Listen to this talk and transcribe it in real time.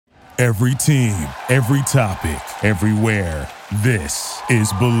Every team, every topic, everywhere. This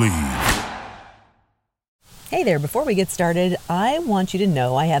is Believe. Hey there, before we get started, I want you to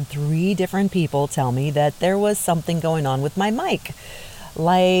know I had 3 different people tell me that there was something going on with my mic.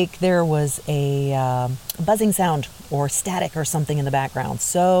 Like there was a buzzing sound or static or something in the background.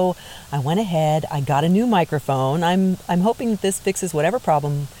 So I went ahead, I got a new microphone. I'm hoping that this fixes whatever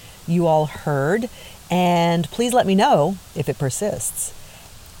problem you all heard. And please let me know if it persists.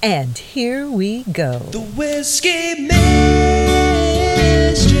 And here we go. The Whiskey Mistress,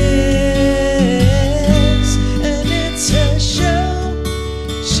 and it's a show.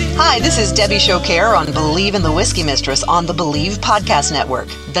 Hi, this is Debbie Showcare on Believe in the Whiskey Mistress on the Believe Podcast Network,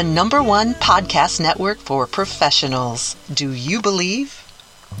 the #1 podcast network for professionals. Do you believe?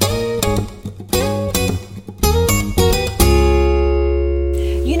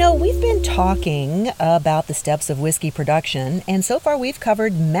 You know, we've been talking about the steps of whiskey production, and so far we've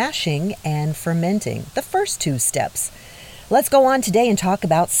covered mashing and fermenting, the first 2 steps. Let's go on today and talk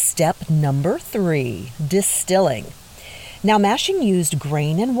about step number 3, distilling. Now, mashing used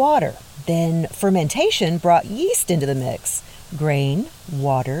grain and water. Then fermentation brought yeast into the mix. Grain,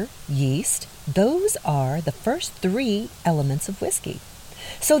 water, yeast, those are the first 3 elements of whiskey.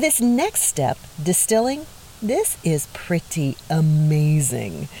 So this next step, distilling, this is pretty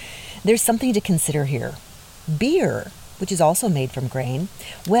amazing. There's something to consider here. Beer, which is also made from grain,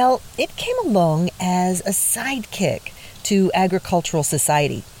 well, it came along as a sidekick to agricultural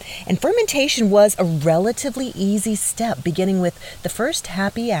society. And fermentation was a relatively easy step, beginning with the first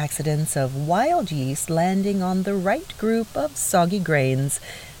happy accidents of wild yeast landing on the right group of soggy grains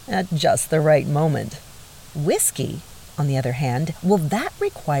at just the right moment. Whiskey, on the other hand, well, that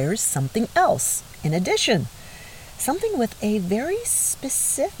requires something else in addition. Something with a very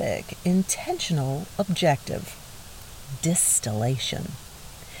specific, intentional objective. Distillation.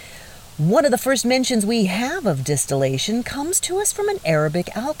 One of the first mentions we have of distillation comes to us from an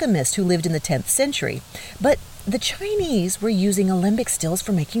Arabic alchemist who lived in the 10th century. But the Chinese were using alembic stills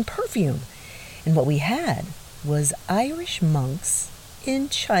for making perfume. And what we had was Irish monks in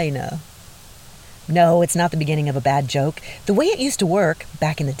China. No, it's not the beginning of a bad joke. The way it used to work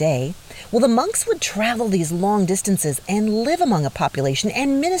back in the day, well, the monks would travel these long distances and live among a population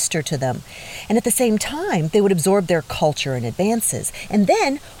and minister to them. And at the same time, they would absorb their culture and advances. And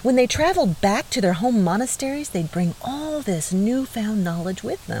then, when they traveled back to their home monasteries, they'd bring all this newfound knowledge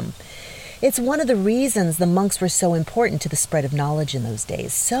with them. It's one of the reasons the monks were so important to the spread of knowledge in those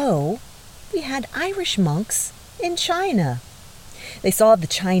days. So, we had Irish monks in China. They saw the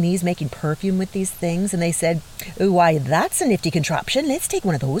Chinese making perfume with these things, and they said, "Why, that's a nifty contraption. Let's take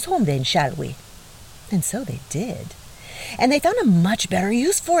one of those home then, shall we?" And so they did. And they found a much better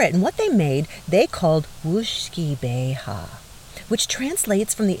use for it. And what they made, they called Whiskey Beha, which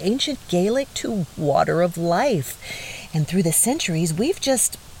translates from the ancient Gaelic to water of life. And through the centuries, we've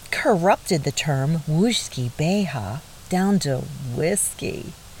just corrupted the term Whiskey Beha down to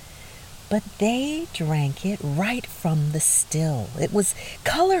whiskey. But they drank it right from the still. It was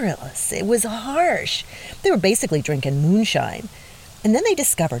colorless. It was harsh. They were basically drinking moonshine. And then they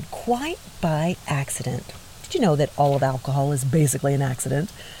discovered, quite by accident. Did you know that all of alcohol is basically an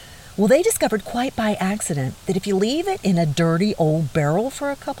accident? Well, they discovered quite by accident that if you leave it in a dirty old barrel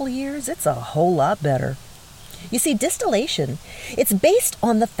for a couple of years, it's a whole lot better. You see, distillation, it's based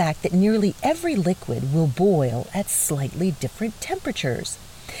on the fact that nearly every liquid will boil at slightly different temperatures.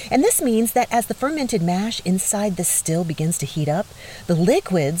 And this means that as the fermented mash inside the still begins to heat up, the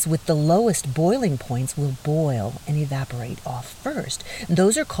liquids with the lowest boiling points will boil and evaporate off first.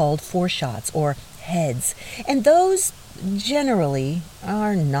 Those are called foreshots or heads, and those generally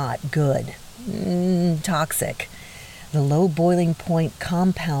are not good, toxic. The low boiling point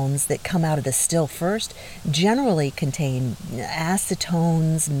compounds that come out of the still first generally contain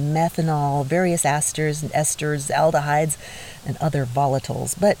acetones, methanol, various esters, aldehydes, and other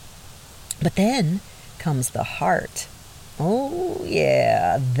volatiles. But then comes the heart. Oh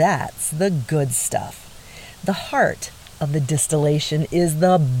yeah, that's the good stuff. The heart of the distillation is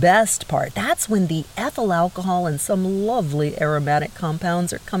the best part. That's when the ethyl alcohol and some lovely aromatic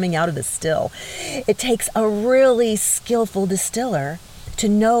compounds are coming out of the still. It takes a really skillful distiller to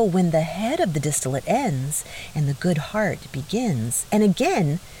know when the head of the distillate ends and the good heart begins, and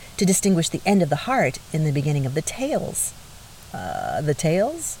again to distinguish the end of the heart in the beginning of the tails. The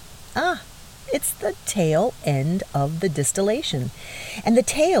tails? It's the tail end of the distillation. And the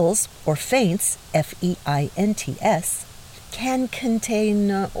tails, or feints, F-E-I-N-T-S, can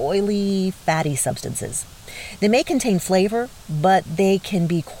contain oily, fatty substances. They may contain flavor, but they can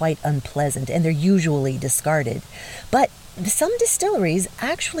be quite unpleasant, and they're usually discarded. But some distilleries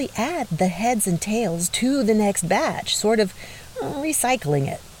actually add the heads and tails to the next batch, sort of recycling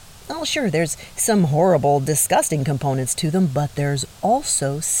it. Oh, sure, there's some horrible, disgusting components to them, but there's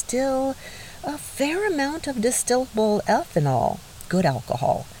also still a fair amount of distillable ethanol, good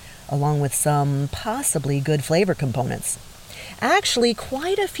alcohol, along with some possibly good flavor components. Actually,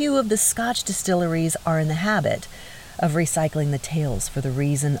 quite a few of the Scotch distilleries are in the habit of recycling the tails for the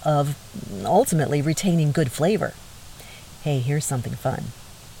reason of ultimately retaining good flavor. Hey, here's something fun.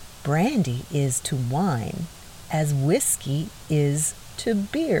 Brandy is to wine as whiskey is to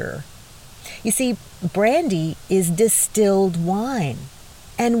beer. You see, brandy is distilled wine,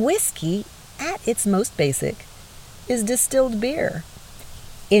 and whiskey, at its most basic, is distilled beer.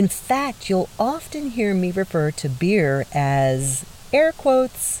 In fact, you'll often hear me refer to beer as, air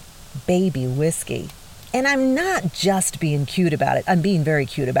quotes, baby whiskey. And I'm not just being cute about it. I'm being very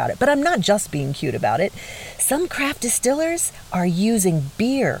cute about it, but I'm not just being cute about it. Some craft distillers are using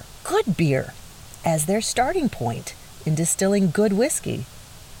beer, good beer, as their starting point in distilling good whiskey.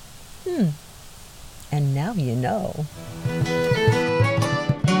 And now you know.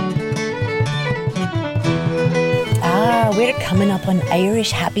 We're coming up on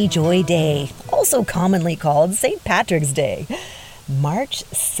Irish Happy Joy Day, also commonly called St. Patrick's Day, March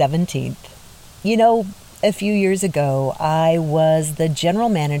 17th. You know, a few years ago, I was the general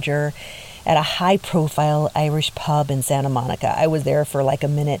manager at a high-profile Irish pub in Santa Monica. I was there for like a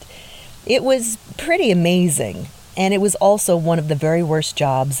minute. It was pretty amazing, and it was also one of the very worst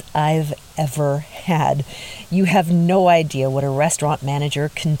jobs I've ever had. You have no idea what a restaurant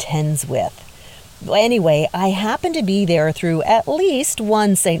manager contends with. Anyway, I happened to be there through at least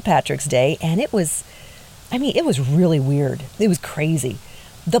one St. Patrick's Day, and it was really weird. It was crazy.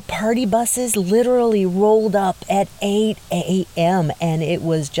 The party buses literally rolled up at 8 a.m., and it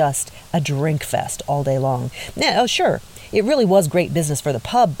was just a drink fest all day long. Now, sure, it really was great business for the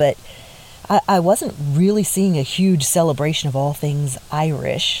pub, but I wasn't really seeing a huge celebration of all things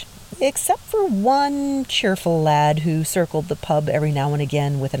Irish, except for one cheerful lad who circled the pub every now and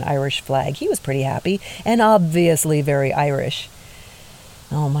again with an Irish flag. He was pretty happy, and obviously very Irish.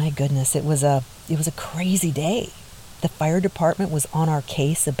 Oh my goodness, it was a crazy day. The fire department was on our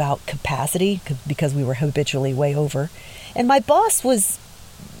case about capacity because we were habitually way over. And my boss was,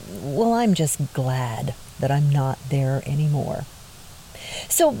 well, I'm just glad that I'm not there anymore.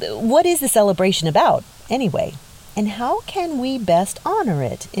 So what is the celebration about, anyway? And how can we best honor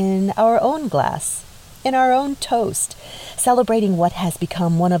it in our own glass, in our own toast, celebrating what has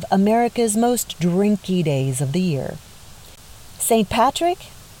become one of America's most drinky days of the year? St. Patrick,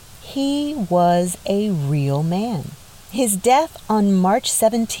 he was a real man. His death on March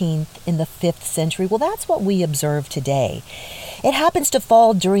 17th in the 5th century, well, that's what we observe today. It happens to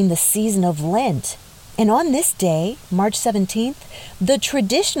fall during the season of Lent. And on this day, March 17th, the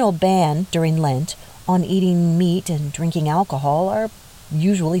traditional ban during Lent on eating meat and drinking alcohol are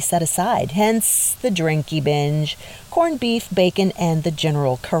usually set aside. Hence the drinky binge, corned beef, bacon, and the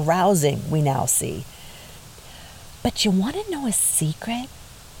general carousing we now see. But you want to know a secret?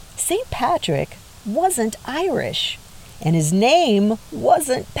 St. Patrick wasn't Irish, and his name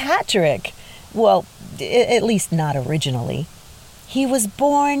wasn't Patrick. Well, at least not originally. He was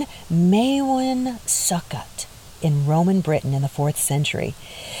born Maewyn Succat in Roman Britain in the 4th century.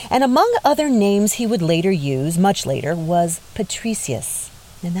 And among other names he would later use, much later, was Patricius.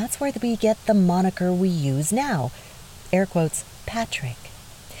 And that's where we get the moniker we use now, air quotes, Patrick.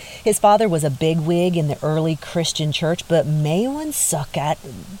 His father was a bigwig in the early Christian church, but Maewyn Succat,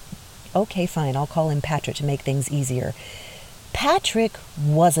 okay, fine, I'll call him Patrick to make things easier. Patrick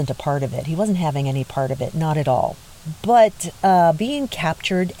wasn't a part of it. He wasn't having any part of it, not at all. But being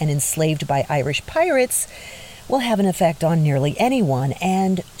captured and enslaved by Irish pirates will have an effect on nearly anyone,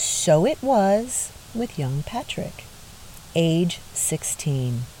 and so it was with young Patrick. Age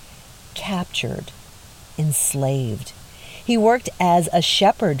 16, captured, enslaved. He worked as a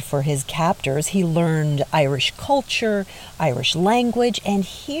shepherd for his captors. He learned Irish culture, Irish language, and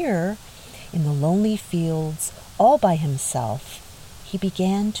here, in the lonely fields, all by himself, he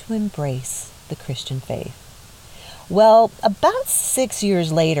began to embrace the Christian faith. Well, about 6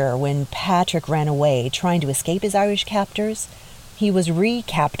 years later, when Patrick ran away trying to escape his Irish captors, he was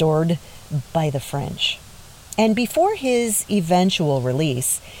recaptured by the French. And before his eventual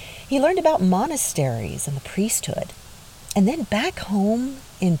release, he learned about monasteries and the priesthood. And then back home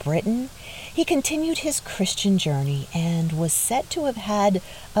in Britain, he continued his Christian journey and was said to have had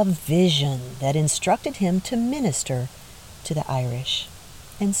a vision that instructed him to minister to the Irish.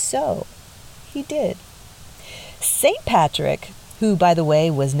 And so he did. St. Patrick, who, by the way,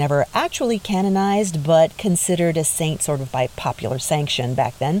 was never actually canonized, but considered a saint sort of by popular sanction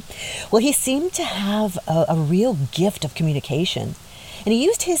back then. Well, he seemed to have a real gift of communication. And he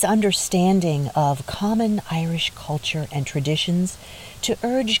used his understanding of common Irish culture and traditions to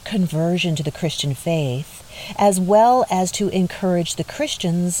urge conversion to the Christian faith, as well as to encourage the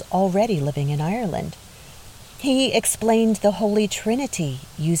Christians already living in Ireland. He explained the Holy Trinity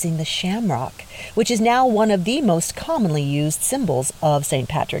using the shamrock, which is now one of the most commonly used symbols of St.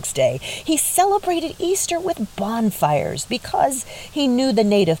 Patrick's Day. He celebrated Easter with bonfires because he knew the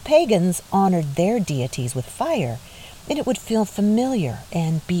native pagans honored their deities with fire, and it would feel familiar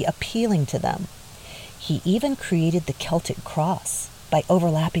and be appealing to them. He even created the Celtic cross by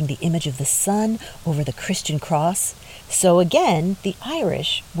overlapping the image of the sun over the Christian cross. So again, the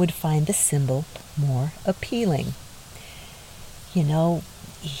Irish would find the symbol more appealing. You know,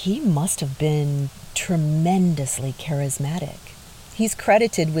 he must have been tremendously charismatic. He's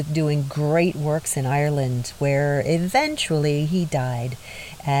credited with doing great works in Ireland, where eventually he died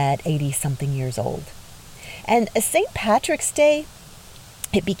at 80-something years old. And St. Patrick's Day,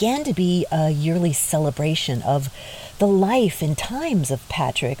 it began to be a yearly celebration of the life and times of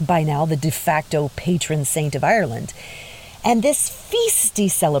Patrick, by now the de facto patron saint of Ireland. And this feasty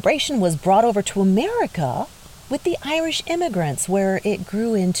celebration was brought over to America with the Irish immigrants, where it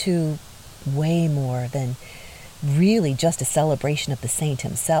grew into way more than really just a celebration of the saint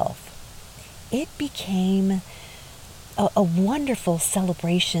himself. It became a wonderful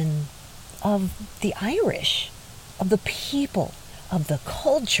celebration of the Irish, of the people, of the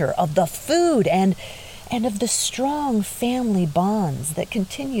culture, of the food, and of the strong family bonds that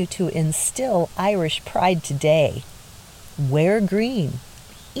continue to instill Irish pride today. Wear green,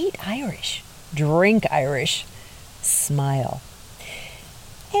 eat Irish, drink Irish, smile.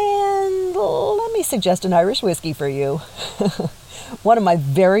 And let me suggest an Irish whiskey for you. One of my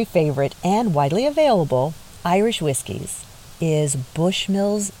very favorite and widely available Irish whiskeys is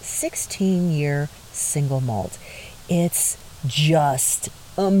Bushmills 16-year single malt. It's just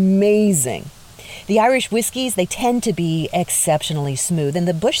amazing. The Irish whiskeys, they tend to be exceptionally smooth, and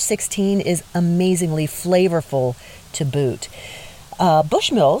the Bush 16 is amazingly flavorful to boot.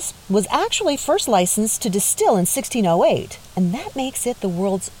 Bushmills was actually first licensed to distill in 1608, and that makes it the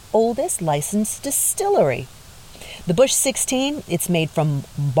world's oldest licensed distillery. The Bush 16, it's made from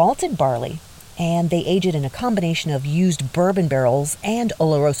malted barley, and they age it in a combination of used bourbon barrels and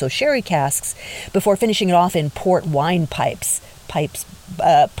Oloroso sherry casks before finishing it off in port wine pipes.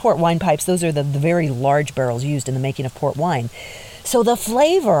 Port wine pipes, those are the very large barrels used in the making of port wine. So the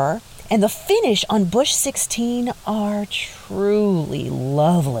flavor and the finish on Bush 16 are truly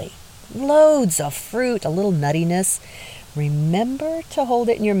lovely. Loads of fruit, a little nuttiness. Remember to hold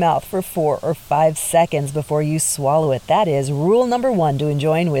it in your mouth for 4 or 5 seconds before you swallow it. That is rule number 1 to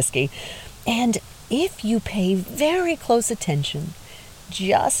enjoying whiskey. And if you pay very close attention,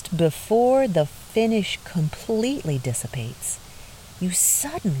 just before the finish completely dissipates, you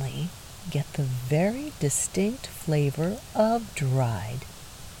suddenly get the very distinct flavor of dried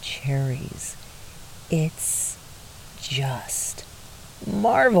cherries. It's just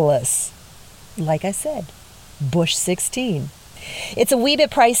marvelous. Like I said, Bush 16. It's a wee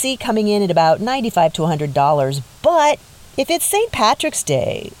bit pricey, coming in at about $95 to $100, but if it's St. Patrick's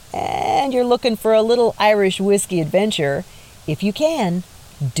Day and you're looking for a little Irish whiskey adventure, if you can,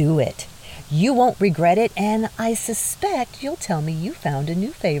 do it. You won't regret it, and I suspect you'll tell me you found a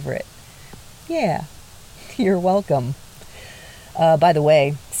new favorite. Yeah, you're welcome. By the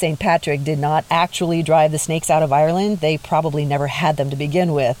way, St. Patrick did not actually drive the snakes out of Ireland. They probably never had them to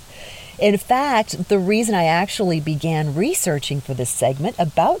begin with. In fact, the reason I actually began researching for this segment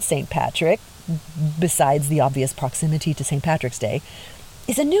about St. Patrick, besides the obvious proximity to St. Patrick's Day,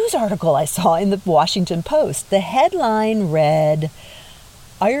 is a news article I saw in the Washington Post. The headline read,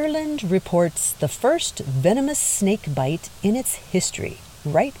 "Ireland reports the first venomous snake bite in its history,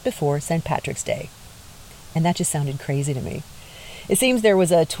 right before St. Patrick's Day." And that just sounded crazy to me. It seems there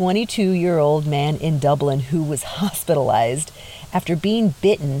was a 22-year-old man in Dublin who was hospitalized after being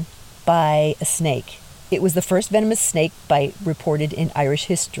bitten by a snake. It was the first venomous snake bite reported in Irish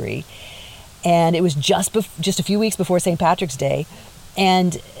history, and it was just a few weeks before St. Patrick's Day,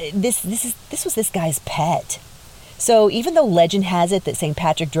 and this was this guy's pet. So even though legend has it that St.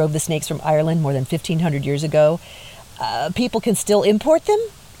 Patrick drove the snakes from Ireland more than 1,500 years ago, people can still import them,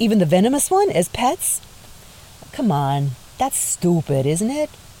 even the venomous one, as pets? Come on, that's stupid, isn't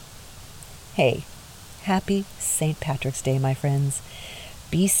it? Hey, happy St. Patrick's Day, my friends.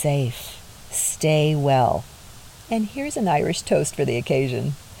 Be safe, stay well. And here's an Irish toast for the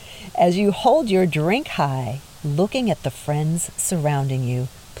occasion. As you hold your drink high looking at the friends surrounding you,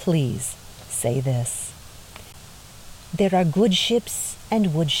 please say this. There are good ships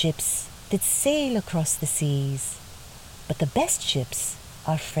and wood ships that sail across the seas, but the best ships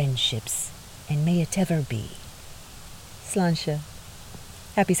are friendships, and may it ever be. Sláinte.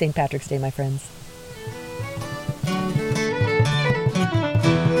 Happy St. Patrick's Day, my friends.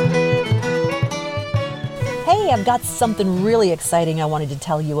 Hey, I've got something really exciting I wanted to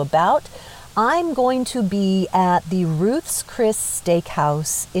tell you about. I'm going to be at the Ruth's Chris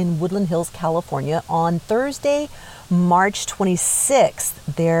Steakhouse in Woodland Hills, California on Thursday, March 26th.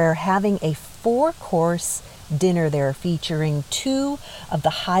 They're having a 4-course dinner there featuring 2 of the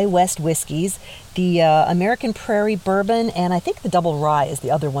High West whiskeys, the American Prairie Bourbon, and I think the Double Rye is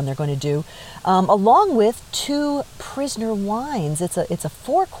the other one they're going to do, along with 2 Prisoner wines. It's a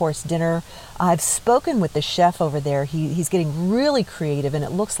 4-course dinner. I've spoken with the chef over there. He's getting really creative, and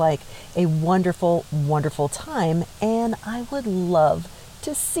it looks like a wonderful, wonderful time, and I would love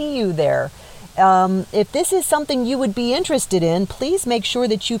to see you there. If this is something you would be interested in, please make sure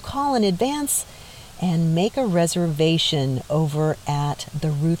that you call in advance and make a reservation over at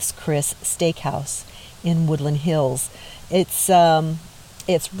the Ruth's Chris Steakhouse in Woodland Hills. It's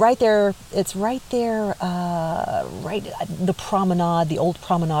right there. It's right there, right the promenade, the old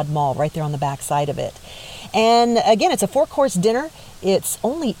Promenade Mall, right there on the back side of it. And again, it's a 4-course dinner. It's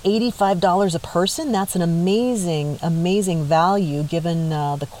only $85 a person. That's an amazing, amazing value given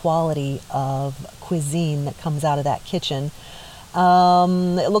the quality of cuisine that comes out of that kitchen.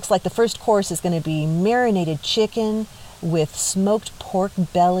 It looks like the first course is going to be marinated chicken with smoked pork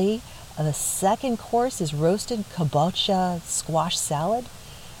belly. The second course is roasted kabocha squash salad.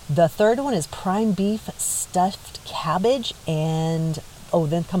 The third one is prime beef stuffed cabbage, and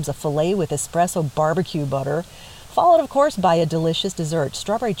then comes a filet with espresso barbecue butter, followed of course by a delicious dessert,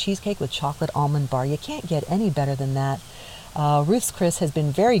 strawberry cheesecake with chocolate almond bar. You can't get any better than that. Ruth's Chris has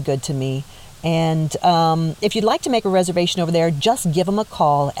been very good to me. And if you'd like to make a reservation over there, just give them a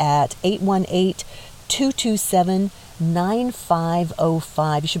call at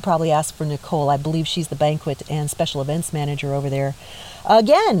 818-227-9505. You should probably ask for Nicole. I believe she's the banquet and special events manager over there.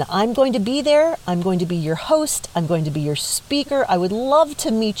 Again, I'm going to be there. I'm going to be your host. I'm going to be your speaker. I would love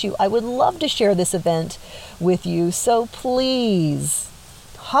to meet you. I would love to share this event with you. So please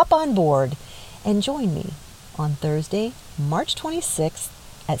hop on board and join me on Thursday, March 26th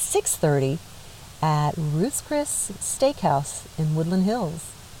at 6:30 at Ruth's Chris Steakhouse in Woodland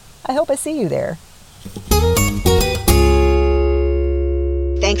Hills. I hope I see you there.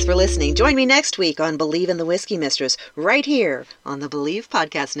 Thanks for listening. Join me next week on Believe in the Whiskey Mistress, right here on the Believe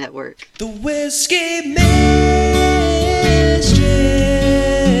Podcast Network. The Whiskey Mistress,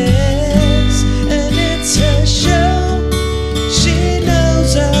 and it's her show. She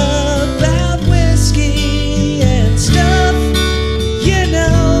knows about whiskey and stuff, you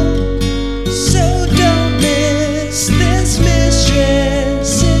know. So don't miss this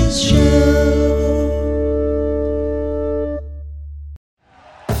mistress's show.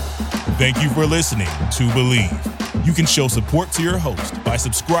 Thank you for listening to Believe. You can show support to your host by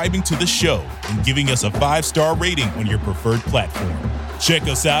subscribing to the show and giving us a 5-star rating on your preferred platform. Check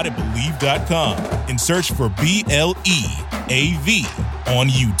us out at Believe.com and search for BLEAV on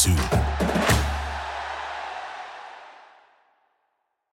YouTube.